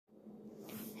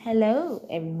Hello,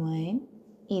 everyone.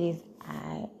 It is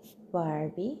I,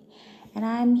 Barbie, and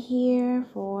I'm here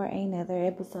for another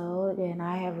episode. And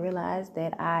I have realized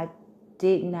that I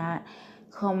did not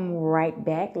come right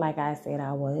back like I said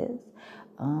I was.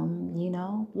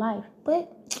 Life.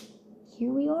 But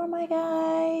here we are, my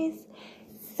guys.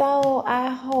 So I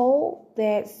hope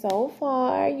that so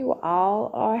far you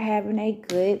all are having a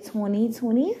good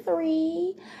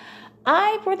 2023.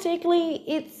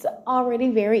 It's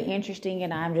already very interesting,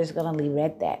 and I'm just going to leave it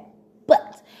at that.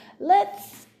 But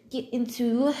let's get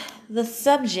into the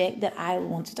subject that I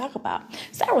want to talk about.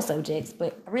 Several subjects,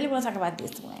 but I really want to talk about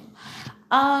this one.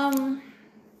 I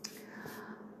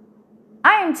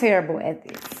am terrible at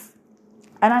this,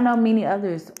 and I know many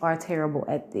others are terrible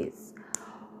at this.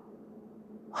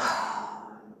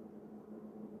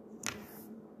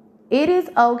 It is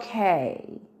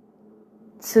okay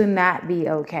to not be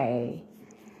okay.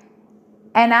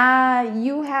 And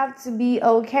you have to be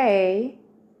okay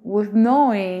with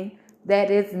knowing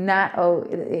that it's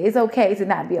okay to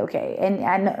not be okay. And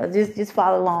I know, just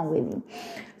follow along with me.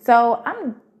 So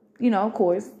I'm, of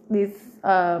course, this,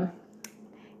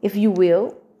 if you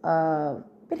will,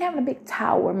 been having a big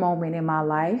tower moment in my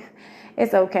life.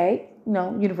 It's okay.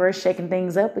 Universe shaking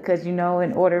things up because, in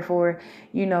order for,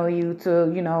 you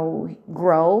to,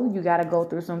 grow, you got to go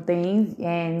through some things.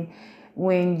 And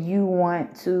when you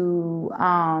want to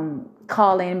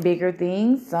call in bigger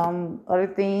things, some other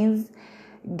things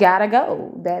gotta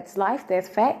go. That's life. That's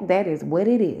fact. That is what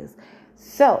it is.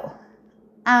 So,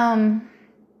 the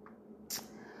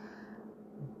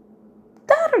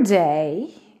other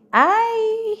day,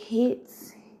 I hit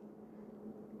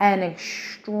an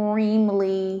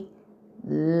extremely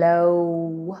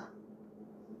low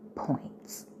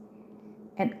point.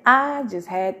 And I just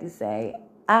had to say,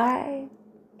 I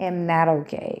am not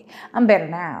okay. I'm better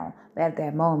now. But at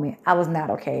that moment, I was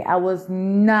not okay. I was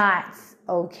not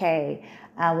okay.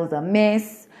 I was a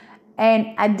mess.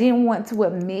 And I didn't want to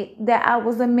admit that I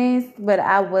was a mess, but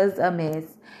I was a mess.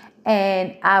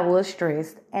 And I was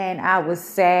stressed, and I was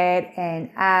sad, and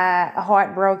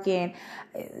heartbroken.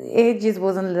 It just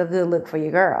wasn't a good look for your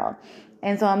girl.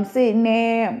 And so I'm sitting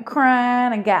there, I'm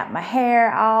crying. I got my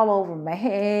hair all over my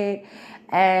head,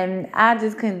 and I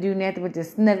just couldn't do nothing but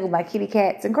just snuggle my kitty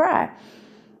cats and cry.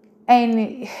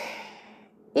 And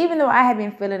even though I had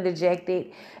been feeling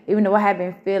dejected, even though I had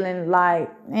been feeling like,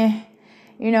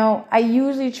 I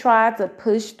usually try to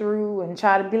push through and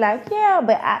try to be like, yeah,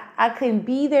 but I couldn't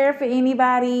be there for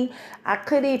anybody. I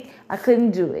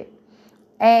couldn't do it.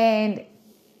 And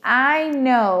I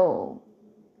know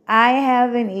I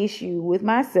have an issue with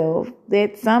myself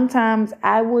that sometimes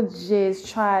I would just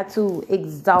try to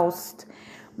exhaust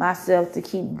myself to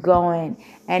keep going.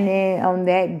 And then on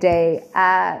that day,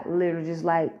 I literally just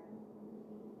like,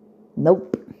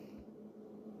 nope.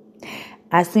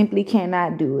 I simply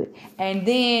cannot do it. And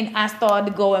then I started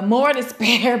to go in more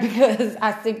despair because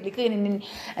I simply couldn't.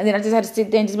 And then I just had to sit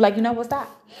there and just be like, stop.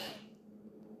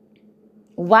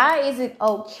 Why is it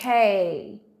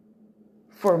okay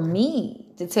for me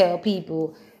to tell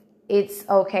people it's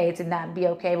okay to not be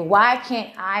okay? But why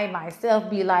can't I myself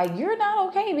be like, you're not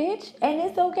okay, bitch, and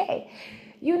it's okay?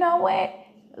 You know what?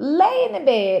 Lay in the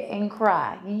bed and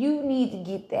cry. You need to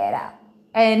get that out.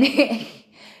 And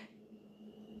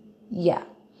yeah.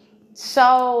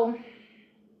 So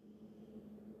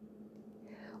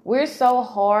we're so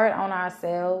hard on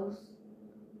ourselves,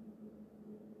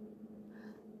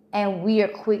 and we are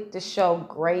quick to show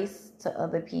grace to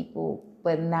other people,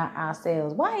 but not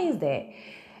ourselves. Why is that?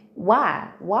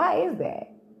 Why is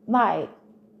that? Like,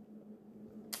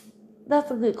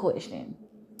 that's a good question.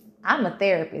 I'm a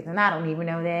therapist, and I don't even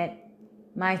know that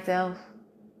myself.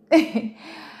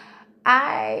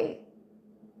 I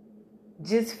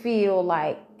just feel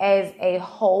like as a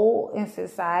whole in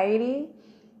society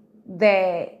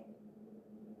that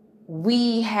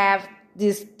we have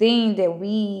this thing that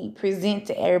we present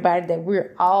to everybody that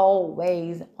we're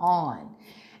always on.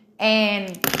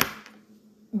 And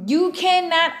you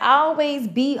cannot always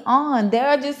be on. There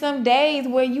are just some days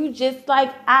where you just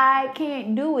like, I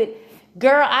can't do it.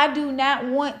 Girl, I do not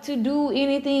want to do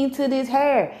anything to this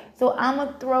hair. So I'm going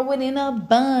to throw it in a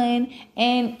bun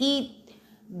and eat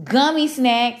gummy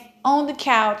snacks on the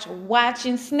couch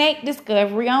watching Snake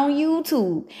Discovery on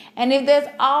YouTube. And if that's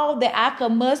all that I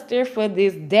could muster for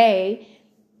this day,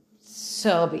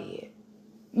 so be it.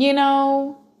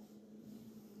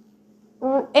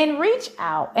 And reach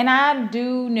out. And I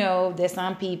do know that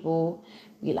some people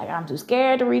be like, I'm too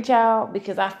scared to reach out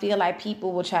because I feel like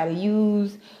people will try to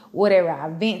use whatever I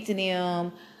vent to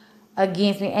them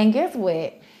against me. And guess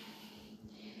what?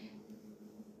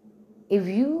 If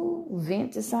you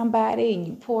vent to somebody and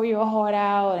you pour your heart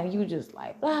out and you just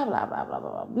like blah, blah, blah, blah,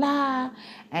 blah, blah, blah.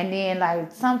 And then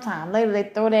like sometime later they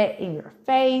throw that in your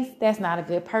face. That's not a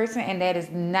good person. And that is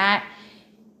not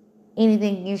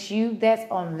anything against you. That's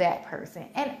on that person.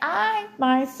 And I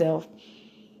myself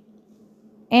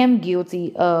am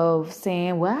guilty of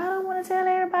saying, well, I don't want to tell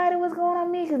everybody what's going on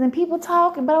with me because then people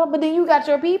talk and blah, blah, but then you got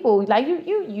your people. Like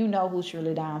you know who's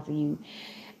surely down for you.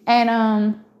 And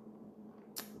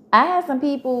I had some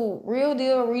people real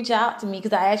deal reach out to me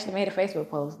because I actually made a Facebook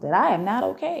post that I am not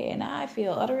okay and I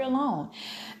feel utterly alone.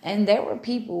 And there were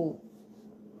people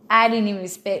I didn't even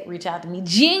expect reach out to me,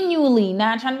 genuinely,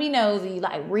 not trying to be nosy,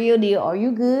 like real deal. Are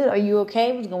you good? Are you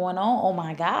okay? What's going on? Oh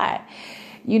my God.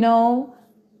 You know,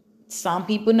 some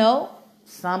people know.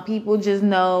 Some people just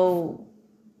know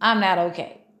I'm not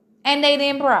okay. And they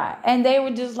didn't pry. And they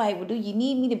were just like, well, do you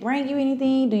need me to bring you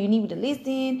anything? Do you need me to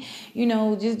listen? You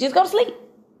know, just go to sleep.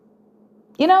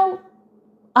 You know,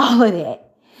 all of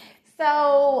that.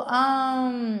 So,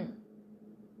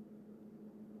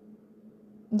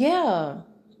 yeah.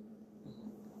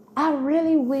 I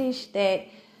really wish that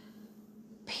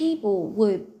people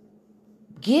would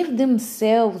give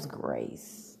themselves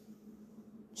grace.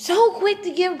 So quick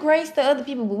to give grace to other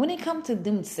people, but when it comes to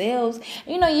themselves,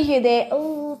 you know, you hear that,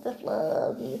 oh,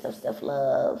 self-love, you need some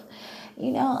self-love.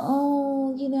 You know,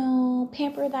 oh, you know,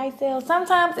 pamper thyself.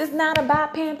 Sometimes it's not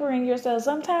about pampering yourself.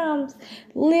 Sometimes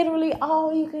literally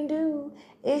all you can do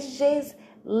is just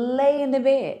lay in the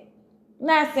bed.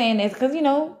 Not saying this because, you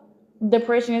know,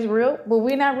 depression is real, but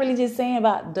we're not really just saying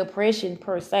about depression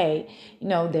per se. You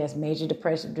know, there's major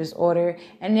depressive disorder,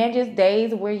 and there are just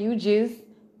days where you just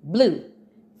blue.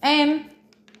 And,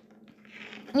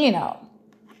 you know,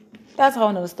 that's a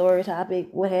whole nother story topic,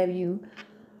 what have you.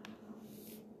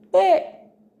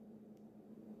 But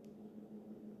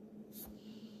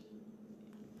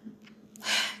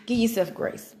give yourself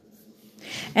grace.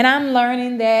 And I'm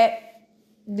learning that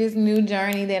this new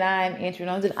journey that I'm entering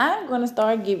on, that I'm going to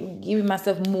start giving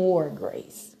myself more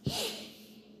grace.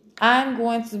 I'm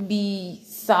going to be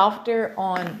softer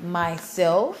on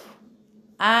myself.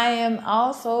 I am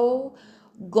also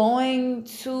going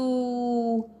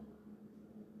to,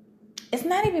 it's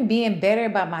not even being better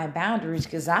about my boundaries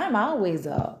because I'm always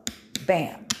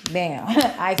bam.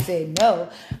 I said no.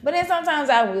 But then sometimes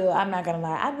I will. I'm not going to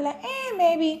lie. I'll be like,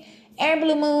 maybe every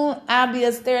blue moon I'll be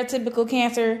a stereotypical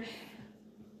Cancer.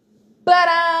 But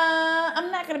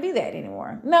I'm not going to be that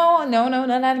anymore. No,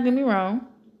 not to get me wrong.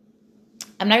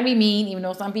 I'm not going to be mean, even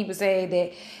though some people say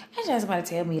that. I just had somebody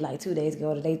tell me like 2 days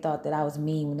ago that they thought that I was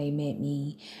mean when they met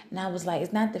me. And I was like,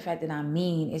 it's not the fact that I'm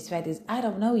mean. It's the fact that I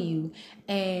don't know you.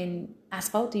 And I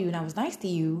spoke to you and I was nice to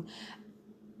you.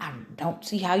 I don't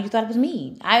see how you thought it was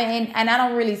mean. And I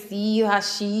don't really see how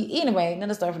anyway,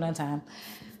 another story for another time.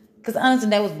 Because honestly,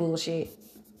 that was bullshit.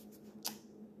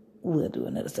 We'll do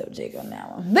another subject on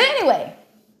that one. But anyway,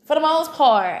 for the most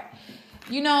part,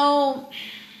 you know,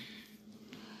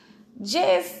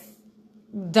 just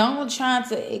don't try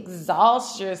to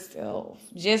exhaust yourself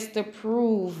just to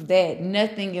prove that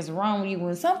nothing is wrong with you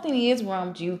when something is wrong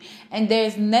with you. And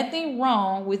there's nothing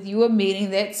wrong with you admitting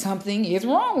that something is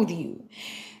wrong with you.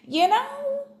 You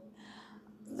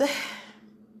know,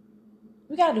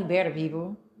 we got to do better,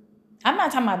 people. I'm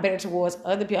not talking about better towards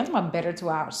other people. I'm talking about better to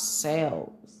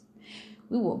ourselves.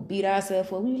 We will beat ourselves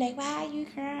up. We be like, why are you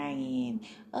crying?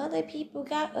 Other people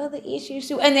got other issues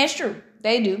too. And that's true.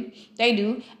 They do.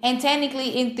 And technically,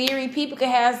 in theory, people can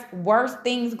have worse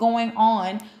things going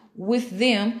on with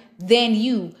them than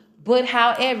you. But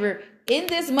however, in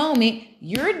this moment,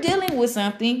 you're dealing with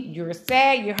something. You're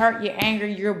sad, you're hurt, you're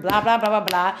angry, you're blah, blah, blah, blah,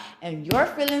 blah. And your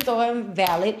feelings are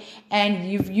valid. And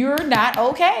if you're not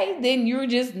okay, then you're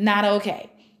just not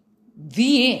okay.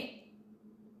 The end.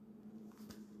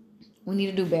 We need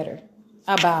to do better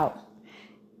about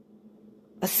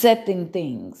accepting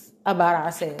things about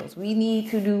ourselves. We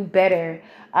need to do better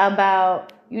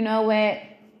about, you know what?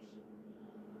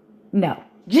 No.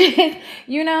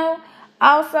 You know,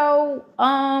 also,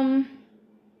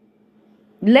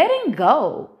 letting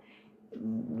go.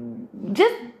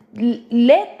 Just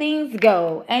let things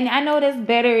go. And I know that's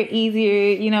better,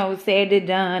 easier, you know, said than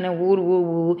done and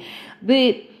woo.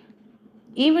 But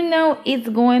even though it's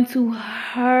going to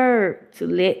hurt to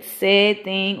let said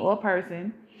thing or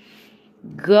person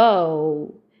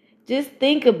go, just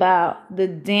think about the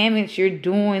damage you're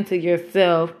doing to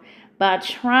yourself by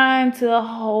trying to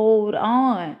hold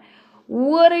on.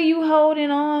 What are you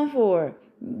holding on for?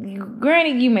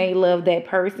 Granted, you may love that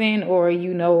person, or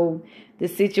you know the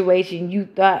situation you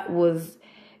thought was,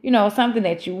 you know, something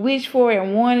that you wished for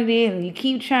and wanted it, and you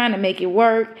keep trying to make it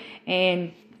work,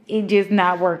 and it just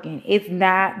not working. It's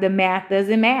not, the math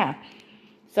doesn't math.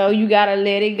 So you gotta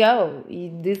let it go.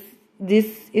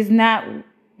 This is not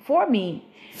for me.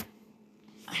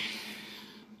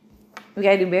 We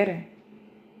gotta do better.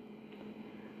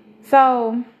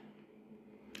 So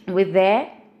with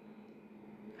that,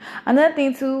 another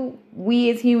thing too, we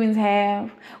as humans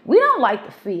we don't like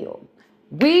to feel.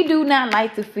 We do not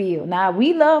like to feel. Now,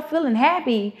 we love feeling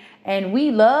happy and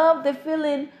we love the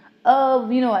feeling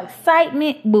of,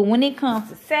 excitement. But when it comes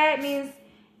to sadness,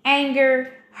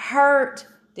 anger, hurt,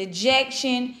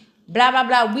 dejection, blah, blah,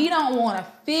 blah, we don't want to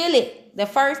feel it. The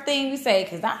first thing we say,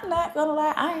 because I'm not going to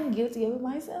lie, I am guilty of it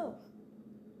myself.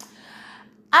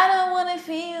 I don't want to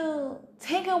feel.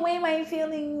 Take away my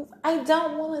feelings. I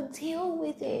don't want to deal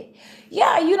with it.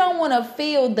 Yeah, you don't want to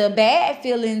feel the bad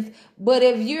feelings, but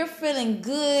if you're feeling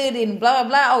good and blah, blah,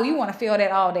 blah, you want to feel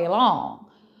that all day long.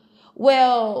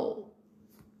 Well,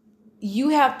 you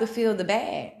have to feel the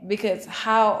bad, because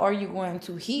how are you going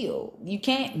to heal? You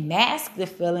can't mask the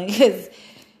feeling, because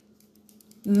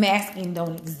masking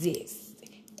don't exist.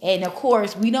 And of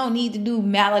course, we don't need to do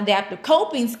maladaptive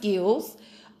coping skills.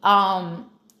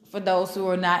 For those who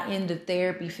are not in the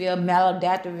therapy field,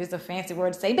 maladaptive is a fancy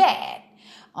word to say bad.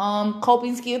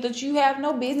 Coping skills that you have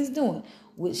no business doing,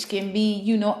 which can be,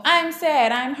 I'm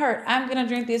sad, I'm hurt, I'm going to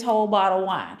drink this whole bottle of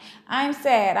wine. I'm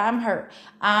sad, I'm hurt.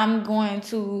 I'm going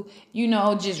to,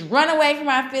 just run away from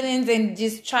my feelings and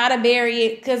just try to bury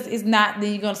it, because it's not,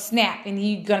 then you're going to snap and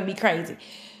you're going to be crazy.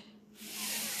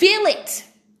 Feel it.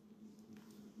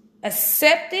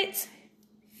 Accept it.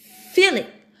 Feel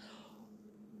it.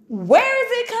 Where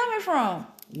is it coming from?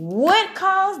 What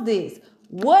caused this?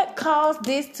 What caused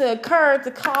this to occur,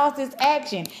 to cause this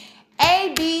action?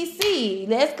 A, B, C.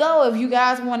 Let's go. If you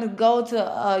guys want to go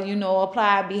to,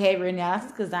 applied behavior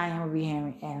analysis, because I am a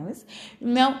behavior analyst.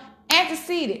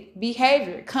 Antecedent,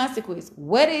 behavior, consequence.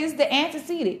 What is the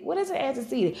antecedent? What is the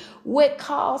antecedent? What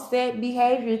caused that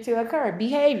behavior to occur?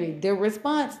 Behavior, the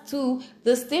response to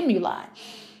the stimuli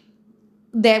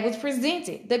that was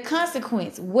presented, the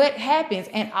consequence, what happens,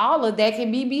 and all of that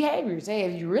can be behaviors. Hey,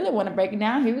 if you really want to break it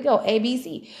down, here we go, A, B,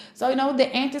 C. So,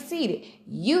 the antecedent.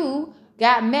 You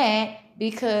got mad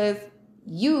because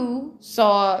you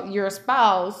saw your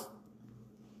spouse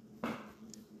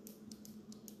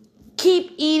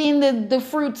keep eating the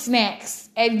fruit snacks,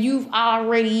 and you've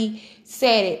already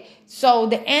said it. So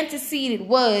the antecedent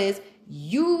was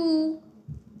he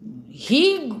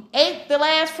ate the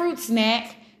last fruit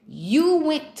snack. You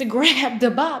went to grab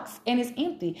the box and it's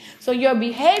empty. So your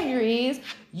behavior is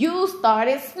you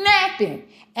started snapping.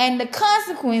 And the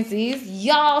consequence is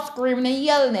y'all screaming and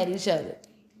yelling at each other.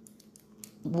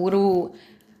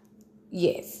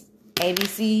 Yes.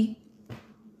 ABC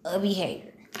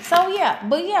behavior. So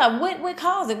what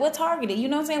caused it? What targeted? You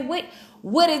know what I'm saying?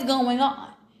 What is going on?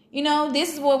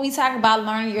 This is what we talk about,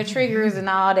 learning your triggers and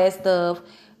all that stuff.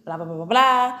 Blah, blah, blah, blah,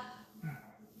 blah.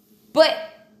 But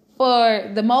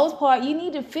for the most part, you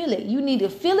need to feel it. You need to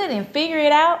feel it and figure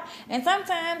it out. And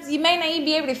sometimes you may not even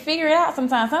be able to figure it out.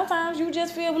 Sometimes you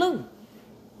just feel blue.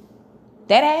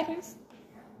 That happens.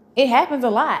 It happens a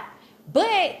lot.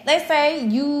 But let's say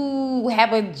you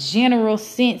have a general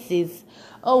senses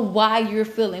of why you're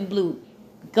feeling blue.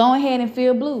 Go ahead and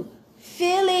feel blue.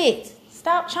 Feel it.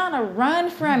 Stop trying to run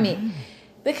from it,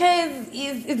 because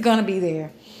it's going to be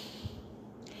there.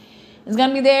 It's going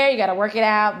to be there. You got to work it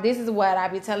out. This is what I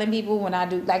be telling people when I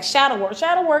do shadow work.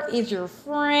 Shadow work is your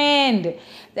friend.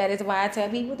 That is why I tell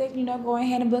people that, go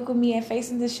ahead and book with me at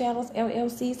Facing the Shadows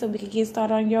LLC so we can get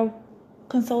started on your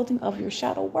consulting of your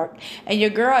shadow work. And your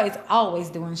girl is always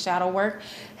doing shadow work.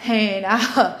 And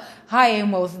I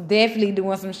am most definitely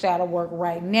doing some shadow work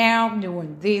right now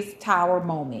during this tower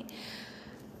moment.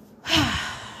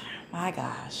 My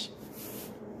gosh.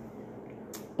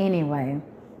 Anyway.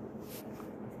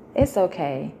 It's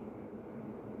okay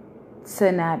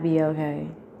to not be okay.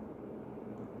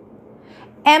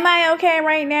 Am I okay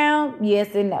right now?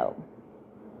 Yes and no.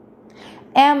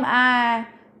 Am I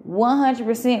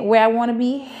 100% where I want to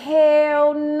be?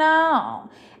 Hell no.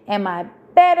 Am I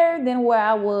better than where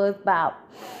I was about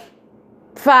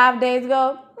 5 days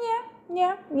ago?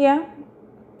 Yeah.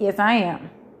 Yes, I am.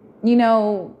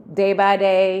 Day by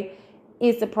day,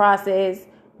 it's a process.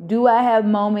 Do I have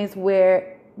moments where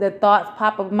the thoughts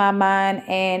pop up in my mind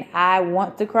and I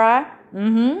want to cry?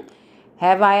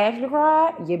 Have I actually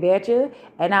cried? You betcha.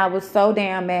 And I was so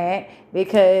damn mad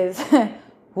because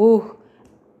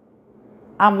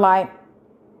I'm like,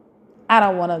 I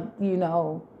don't want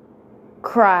to,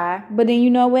 cry. But then you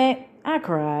know what? I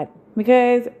cried.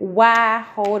 Because why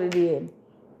hold it in?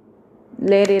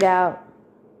 Let it out.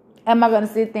 Am I going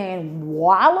to sit there and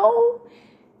wallow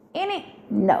in it?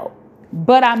 No.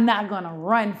 But I'm not going to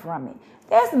run from it.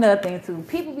 That's another thing too.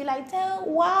 People be like, don't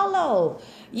wallow.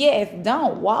 Yes,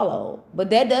 don't wallow. But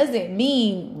that doesn't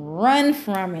mean run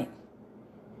from it.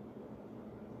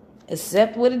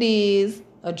 Accept what it is.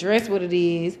 Address what it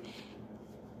is.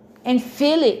 And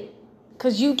feel it.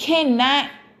 Because you cannot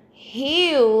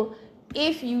heal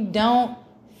if you don't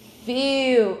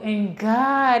feel. And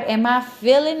God, am I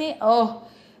feeling it? Oh,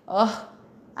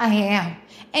 I am.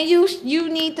 And you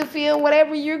need to feel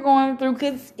whatever you're going through,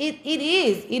 because it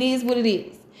is what it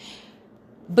is.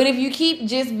 But if you keep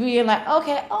just being like,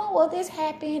 okay, oh, well, this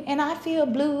happened, and I feel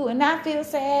blue, and I feel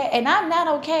sad, and I'm not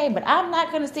okay, but I'm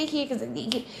not going to sit here because,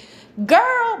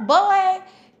 girl, boy,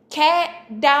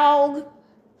 cat, dog,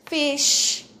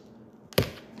 fish,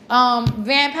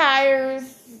 vampires,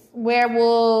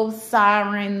 werewolves,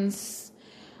 sirens,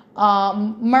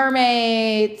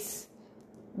 mermaids,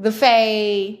 the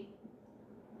fae,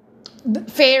 the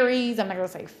fairies, I'm not going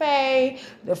to say fae,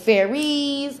 the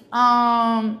fairies,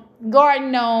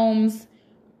 garden gnomes,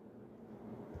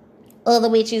 other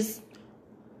witches.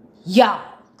 Y'all,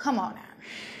 come on now.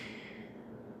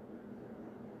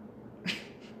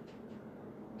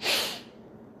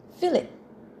 Feel it.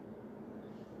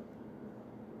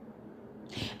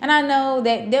 And I know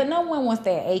that no one wants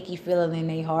that achy feeling in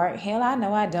their heart. Hell, I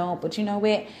know I don't. But you know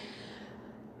what?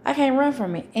 I can't run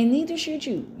from it. And neither should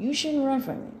you. You shouldn't run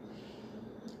from it.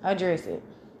 Address it.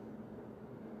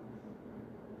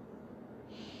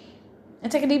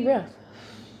 And take a deep breath.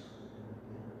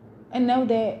 And know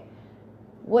that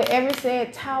whatever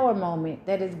said tower moment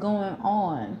that is going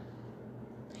on.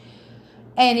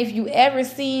 And if you ever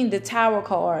seen the tower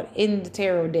card in the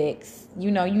tarot decks,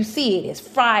 you know, you see it as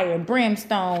fire and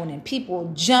brimstone and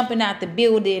people jumping out the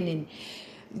building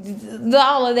and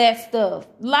all of that stuff.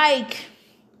 Like,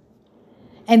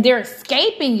 and they're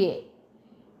escaping it.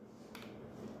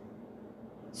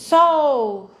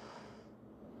 So,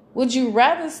 would you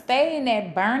rather stay in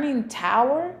that burning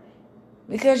tower?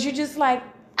 Because you're just like,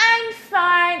 I'm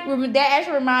fine. That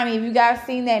actually reminds me, if you guys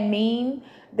seen that meme,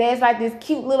 there's like this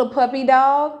cute little puppy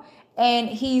dog, and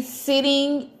he's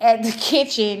sitting at the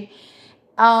kitchen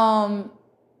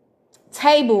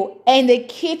table, and the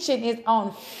kitchen is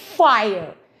on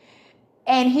fire.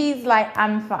 And he's like,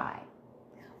 I'm fine.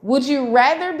 Would you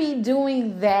rather be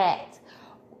doing that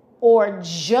or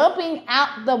jumping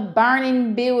out the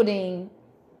burning building,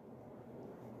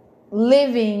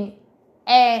 living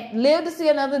and live to see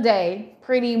another day,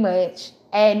 pretty much?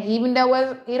 And even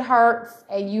though it hurts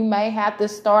and you may have to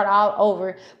start all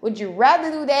over, would you rather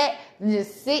do that than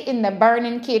just sit in the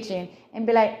burning kitchen and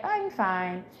be like, I'm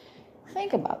fine?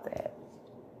 Think about that.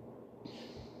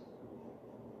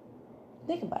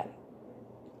 Think about it.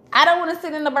 I don't want to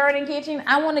sit in the burning kitchen.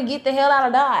 I want to get the hell out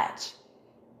of Dodge.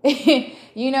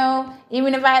 You know,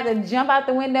 even if I had to jump out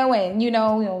the window and, you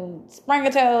know, spring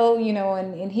a toe, you know,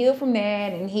 and heal from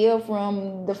that and heal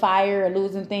from the fire or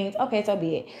losing things. Okay, so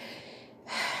be it.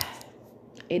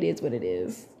 It is what it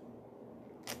is.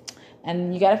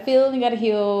 And you got to feel, you got to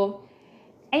heal,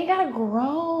 and you got to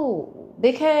grow.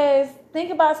 Because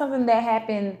think about something that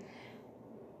happened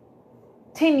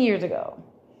 10 years ago.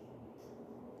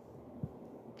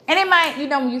 And it might, you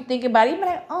know, when you think about it, you might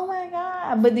be like, oh my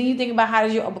God. But then you think about how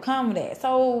did you overcome that.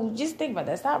 So just think about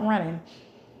that. Stop running.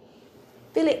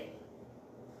 Feel it.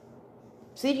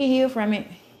 See if you can heal from it.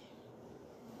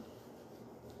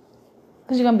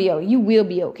 Because you're going to be okay. You will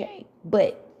be okay.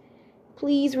 But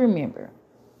please remember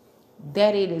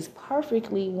that it is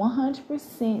perfectly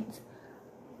 100%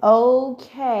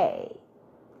 okay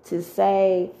to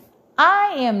say,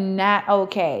 I am not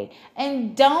okay.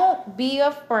 And don't be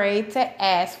afraid to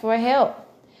ask for help.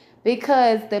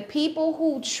 Because the people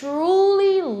who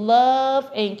truly love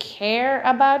and care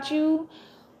about you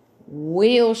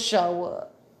will show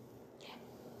up.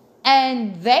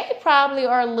 And they probably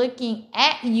are looking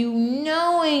at you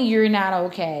knowing you're not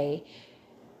okay.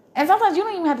 And sometimes you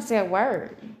don't even have to say a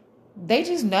word. They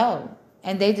just know.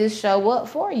 And they just show up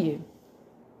for you.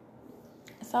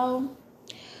 So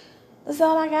that's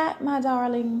all I got, my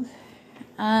darlings.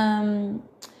 I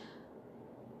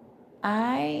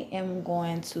am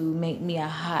going to make me a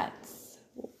hot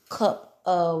cup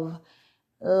of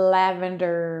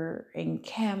lavender and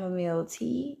chamomile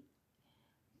tea.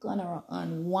 Gonna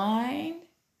unwind.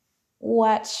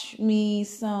 Watch me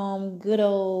some good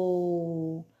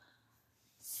old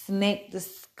Snack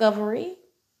Discovery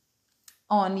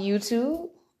on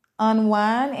YouTube.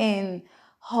 Unwind and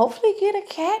hopefully get a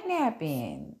cat nap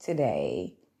in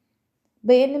today.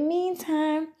 But in the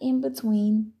meantime, in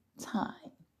between time,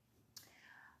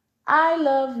 I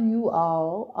love you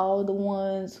all the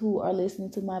ones who are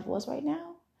listening to my voice right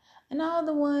now. and all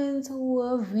the ones who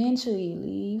will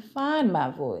eventually find my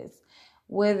voice.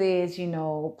 Whether it's,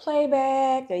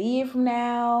 playback a year from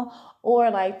now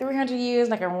or like 300 years,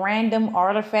 like a random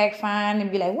artifact find and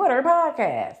be like, what are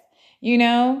podcasts?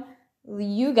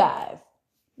 You guys,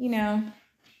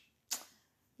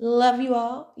 love you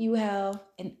all. You have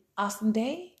an awesome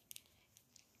day.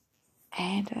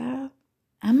 And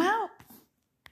I'm out.